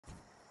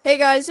Hey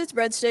guys, it's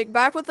Breadstick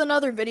back with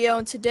another video,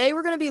 and today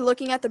we're going to be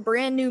looking at the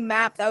brand new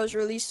map that was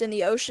released in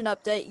the Ocean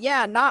Update.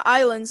 Yeah, not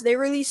islands, they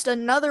released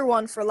another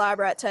one for lab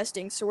rat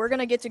testing, so we're going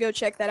to get to go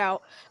check that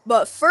out.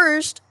 But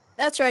first,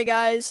 that's right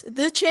guys,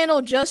 this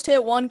channel just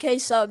hit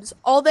 1K subs,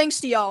 all thanks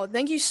to y'all.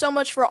 Thank you so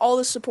much for all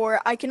the support.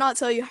 I cannot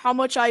tell you how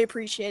much I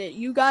appreciate it.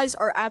 You guys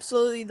are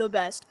absolutely the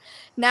best.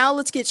 Now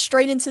let's get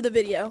straight into the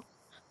video.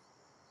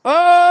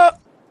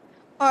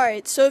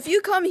 Alright, so if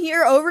you come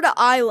here over to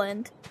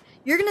Island,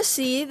 you're gonna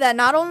see that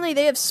not only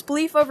they have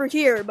Spleef over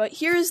here, but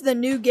here's the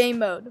new game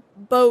mode,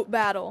 Boat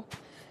Battle.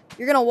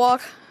 You're gonna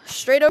walk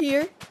straight over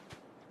here,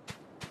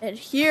 and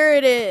here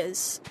it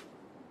is.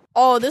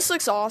 Oh, this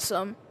looks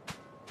awesome.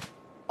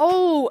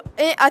 Oh,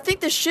 I think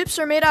the ships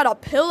are made out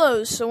of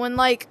pillows, so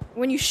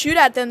when you shoot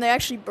at them, they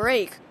actually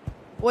break.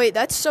 Wait,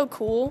 that's so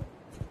cool.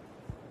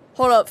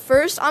 Hold up,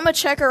 first I'm gonna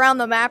check around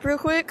the map real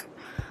quick.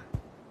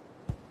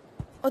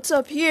 What's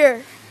up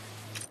here?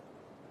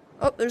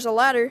 Oh, there's a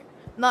ladder.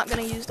 Not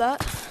gonna use that.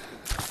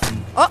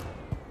 Oh!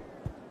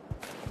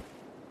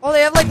 Oh,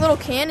 they have like little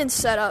cannons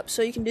set up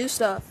so you can do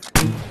stuff.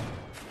 Oh,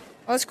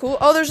 that's cool.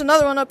 Oh, there's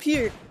another one up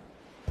here.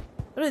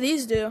 What do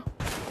these do?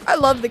 I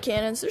love the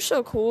cannons. They're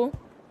so cool.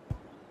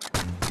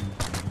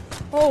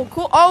 Oh,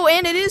 cool. Oh,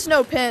 and it is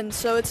no pen,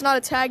 so it's not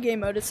a tag game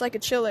mode. It's like a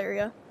chill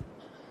area.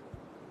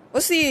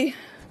 What's the...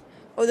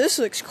 Oh, this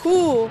looks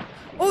cool.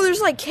 Oh,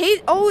 there's like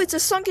cave... Oh, it's a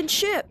sunken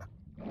ship.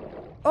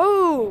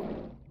 Oh.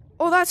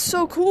 Oh, that's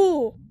so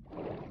cool.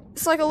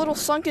 It's like a little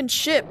sunken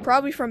ship,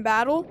 probably from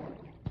battle.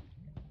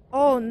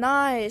 Oh,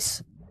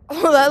 nice.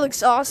 Oh, that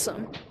looks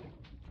awesome.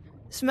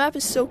 This map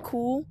is so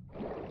cool.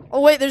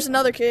 Oh, wait, there's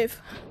another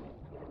cave.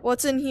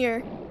 What's in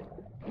here?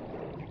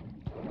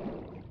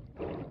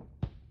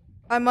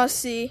 I must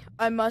see.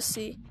 I must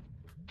see.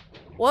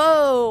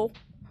 Whoa.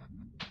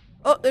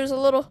 Oh, there's a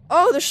little...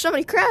 Oh, there's so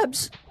many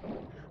crabs.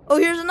 Oh,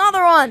 here's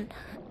another one.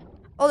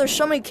 Oh, there's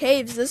so many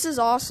caves. This is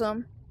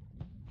awesome.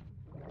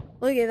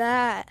 Look at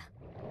that.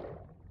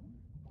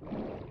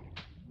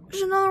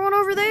 There's another one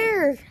over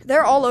there.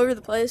 They're all over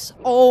the place.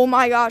 Oh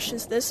my gosh,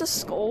 is this a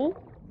skull?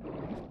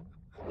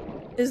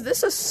 Is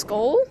this a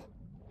skull?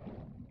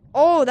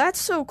 Oh,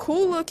 that's so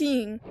cool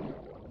looking.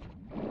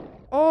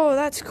 Oh,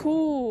 that's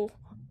cool.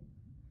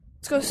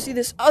 Let's go see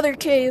this other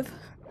cave.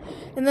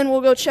 And then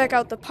we'll go check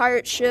out the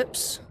pirate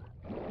ships.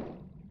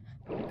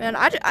 Man,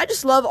 I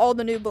just love all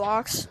the new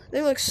blocks.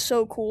 They look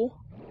so cool.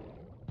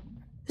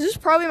 This is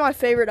probably my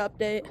favorite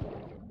update.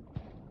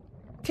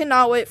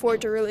 Cannot wait for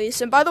it to release.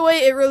 And by the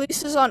way, it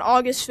releases on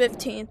August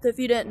 15th, if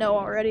you didn't know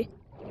already.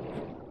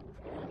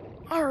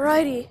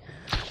 Alrighty.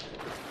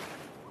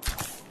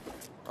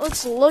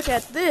 Let's look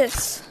at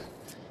this.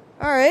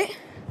 Alright.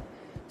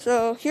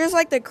 So, here's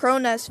like the crow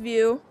nest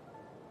view.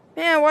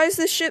 Man, why is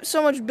this ship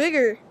so much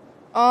bigger?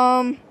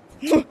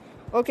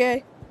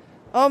 Okay.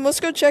 Let's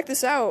go check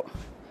this out.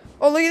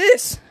 Oh, look at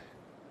this.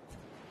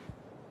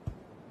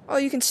 Oh,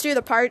 you can steer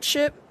the pirate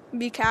ship,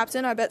 be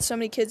captain. I bet so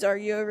many kids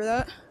argue over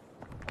that.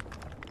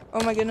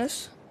 Oh my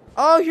goodness.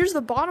 Oh, here's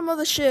the bottom of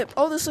the ship.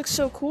 Oh, this looks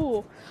so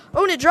cool.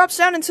 Oh, and it drops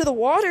down into the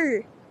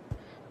water.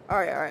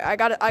 Alright, I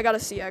gotta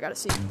see.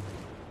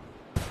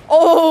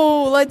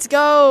 Oh, let's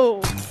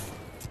go.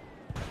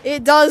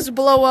 It does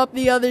blow up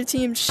the other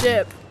team's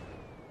ship.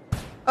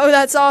 Oh,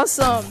 that's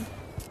awesome.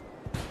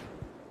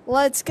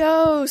 Let's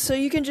go. So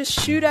you can just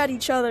shoot at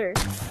each other.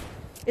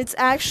 It's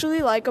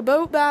actually like a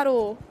boat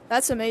battle.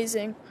 That's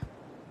amazing.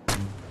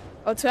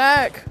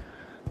 Attack.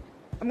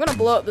 I'm gonna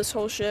blow up this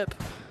whole ship.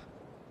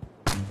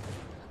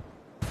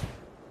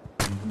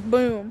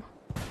 Boom.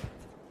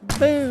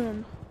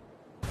 Boom.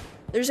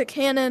 There's a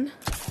cannon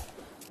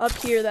up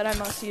here that I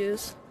must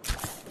use.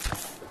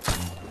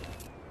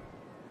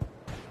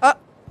 Oh.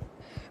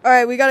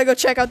 Alright, we gotta go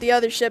check out the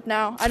other ship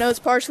now. I know it's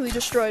partially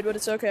destroyed, but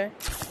it's okay.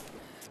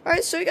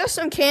 Alright, so we got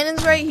some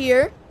cannons right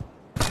here.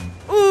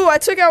 Ooh, I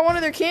took out one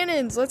of their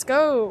cannons. Let's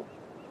go.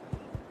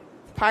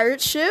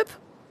 Pirate ship?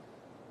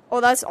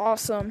 Oh, that's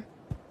awesome.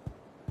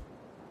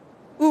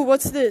 Ooh,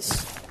 what's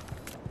this?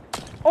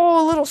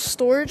 Oh, a little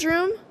storage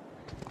room?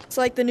 It's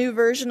like the new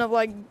version of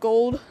like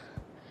gold.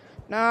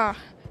 Nah,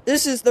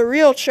 this is the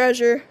real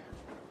treasure.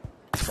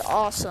 It's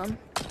awesome.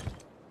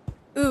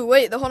 Ooh,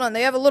 wait, hold on.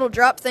 They have a little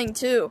drop thing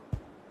too.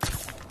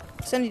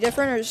 Is it any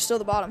different or is it still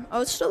the bottom?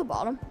 Oh, it's still the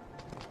bottom.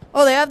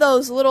 Oh, they have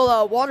those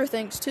little water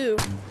things too.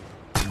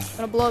 I'm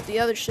gonna blow up the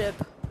other ship.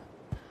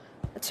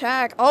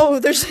 Attack. Oh,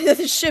 there's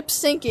the ship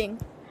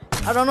sinking.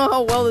 I don't know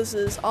how well this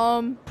is.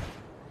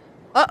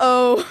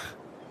 Uh-oh.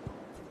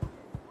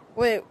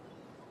 Wait,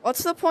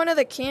 what's the point of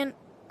the can?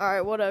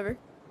 Alright, whatever.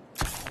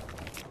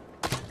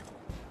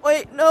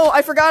 Wait, no,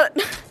 I forgot.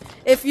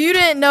 If you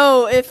didn't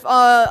know, if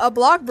a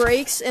block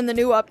breaks in the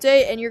new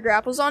update and your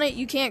grapple's on it,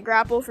 you can't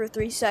grapple for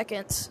 3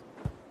 seconds.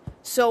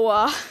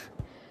 So,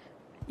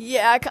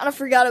 yeah, I kind of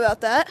forgot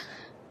about that.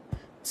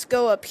 Let's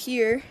go up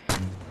here.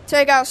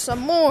 Take out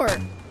some more.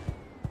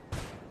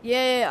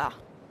 Yeah.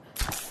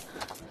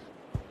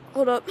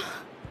 Hold up.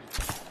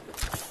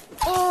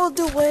 All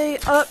the way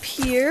up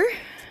here.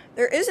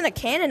 There isn't a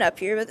cannon up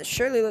here, but it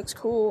surely looks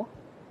cool.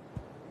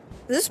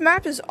 This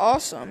map is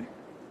awesome.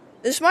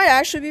 This might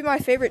actually be my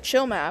favorite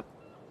chill map.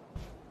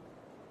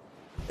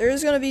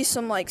 There's gonna be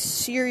some like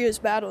serious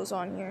battles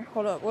on here.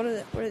 Hold up, what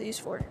are these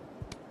for?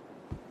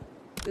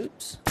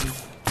 Oops.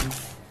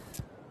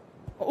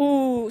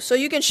 Ooh, so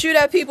you can shoot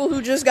at people who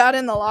just got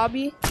in the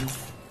lobby.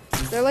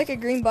 Is there like a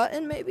green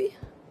button maybe?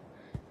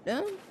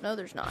 No? No,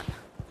 there's not.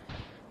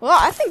 Well,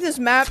 I think this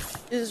map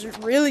is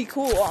really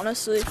cool,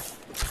 honestly.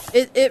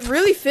 It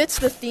really fits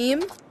the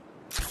theme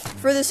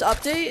for this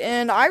update,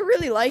 and I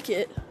really like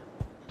it.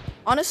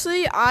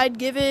 Honestly, I'd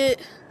give it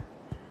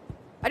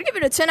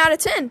a 10 out of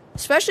 10,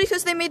 especially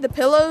because they made the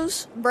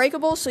pillows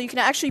breakable, so you can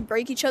actually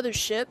break each other's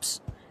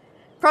ships.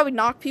 Probably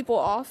knock people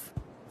off.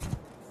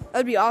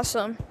 That'd be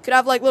awesome. Could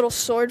have like little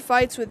sword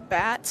fights with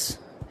bats.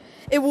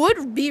 It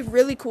would be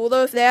really cool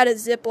though if they had a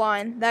zip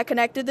line that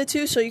connected the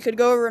two, so you could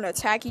go over and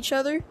attack each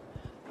other.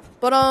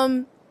 But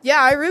yeah,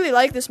 I really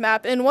like this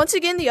map. And once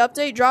again, the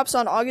update drops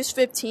on August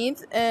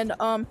 15th. And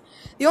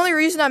the only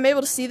reason I'm able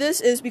to see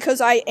this is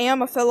because I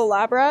am a fellow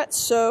lab rat.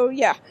 So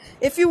yeah,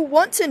 if you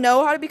want to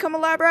know how to become a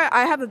lab rat,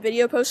 I have a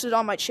video posted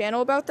on my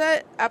channel about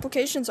that.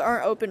 Applications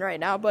aren't open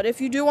right now, but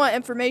if you do want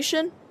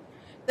information,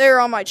 they're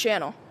on my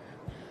channel.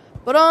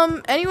 But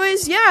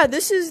anyways, yeah,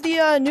 this is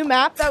the new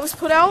map that was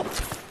put out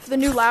for the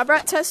new lab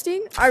rat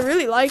testing. I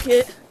really like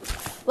it.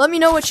 Let me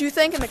know what you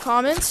think in the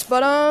comments.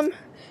 But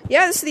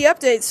yeah, this is the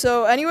update.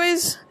 So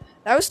anyways,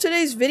 that was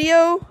today's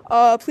video.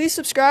 Please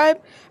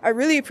subscribe. I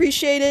really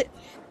appreciate it.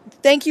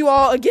 Thank you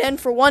all again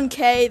for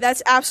 1K.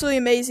 That's absolutely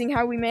amazing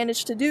how we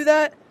managed to do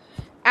that.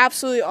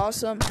 Absolutely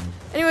awesome.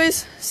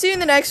 Anyways, see you in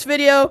the next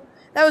video.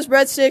 That was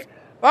Breadstick.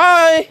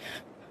 Bye.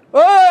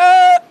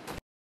 Bye.